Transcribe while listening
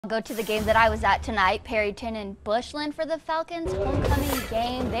Go to the game that I was at tonight, Perryton and Bushland for the Falcons homecoming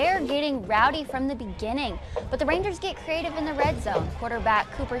game. They're getting rowdy from the beginning, but the Rangers get creative in the red zone.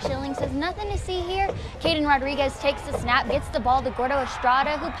 Quarterback Cooper Schilling says nothing to see here. Caden Rodriguez takes the snap, gets the ball to Gordo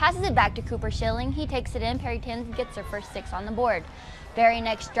Estrada, who passes it back to Cooper Schilling. He takes it in. Perryton gets their first 6 on the board. Very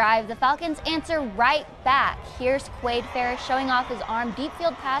next drive, the Falcons answer right back. Here's Quade Ferris showing off his arm deep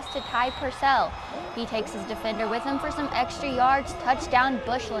field pass to Ty Purcell. He takes his defender with him for some extra yards. Touchdown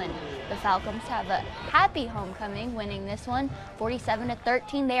Bushland. The Falcons have a happy homecoming, winning this one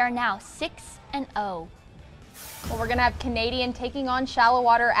 47-13. They are now 6-0. Well, we're going to have Canadian taking on Shallow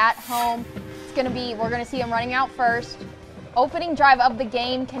Water at home. We're going to see them running out first. Opening drive of the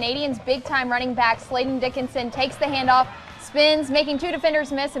game, Canadian's big-time running back, Sladen Dickinson, takes the handoff, spins, making 2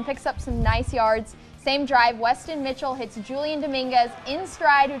 defenders miss, and picks up some nice yards. Same drive, Weston Mitchell hits Julian Dominguez in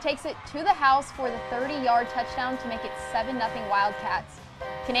stride, who takes it to the house for the 30-yard touchdown to make it 7-0 Wildcats.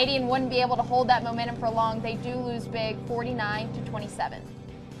 Canadian wouldn't be able to hold that momentum for long. They do lose big, 49-27.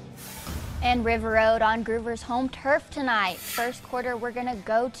 And River Road on Groover's home turf tonight. First quarter we're going to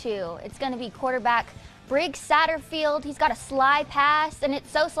go to. It's going to be quarterback Briggs Satterfield. He's got a slide pass, and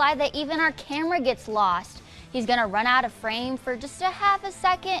it's so slide that even our camera gets lost. He's going to run out of frame for just a half a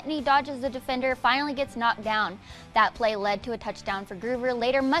second, and he dodges the defender, finally gets knocked down. That play led to a touchdown for Groover.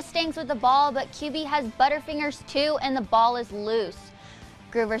 Later, Mustangs with the ball, but QB has Butterfingers too, and the ball is loose.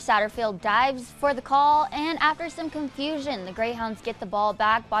 Groover Satterfield dives for the call, and after some confusion, the Greyhounds get the ball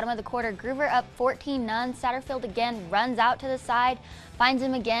back. Bottom of the quarter, Groover up 14-0. Satterfield again runs out to the side, finds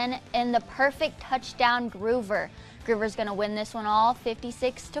him again, and the perfect touchdown Groover. Groover's going to win this one all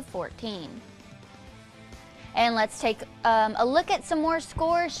 56-14. And let's take a look at some more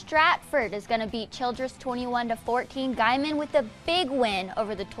scores. Stratford is going to beat Childress 21-14. Guyman with a big win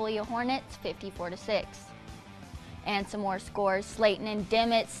over the Tulia Hornets 54-6. And some more scores. Slayton and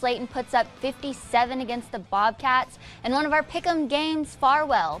Dimmitt. Slayton puts up 57 against the Bobcats. And one of our pick'em games,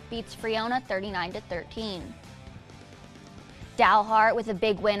 Farwell beats Friona 39-13. Dalhart with a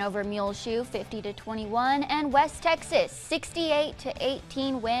big win over Muleshoe 50-21. And West Texas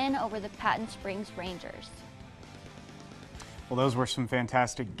 68-18 win over the Patton Springs Rangers. Well, those were some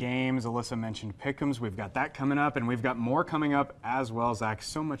fantastic games. Alyssa mentioned pick'ems. We've got that coming up, and we've got more coming up as well, Zach.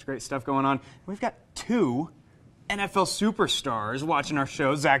 So much great stuff going on. We've got 2 NFL superstars watching our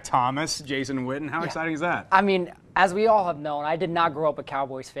show. Zach Thomas, Jason Witten. How exciting is that? I mean, as we all have known, I did not grow up a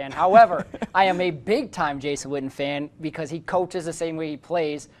Cowboys fan. However, I am a big-time Jason Witten fan because he coaches the same way he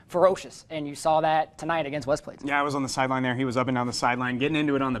plays, ferocious. And you saw that tonight against West Plains. Yeah, I was on the sideline there. He was up and down the sideline, getting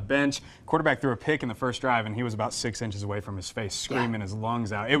into it on the bench. Quarterback threw a pick in the first drive, and he was about 6 inches away from his face, screaming his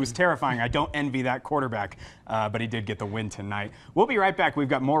lungs out. It was terrifying. I don't envy that quarterback, but he did get the win tonight. We'll be right back. We've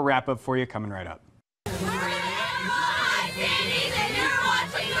got more wrap-up for you coming right up.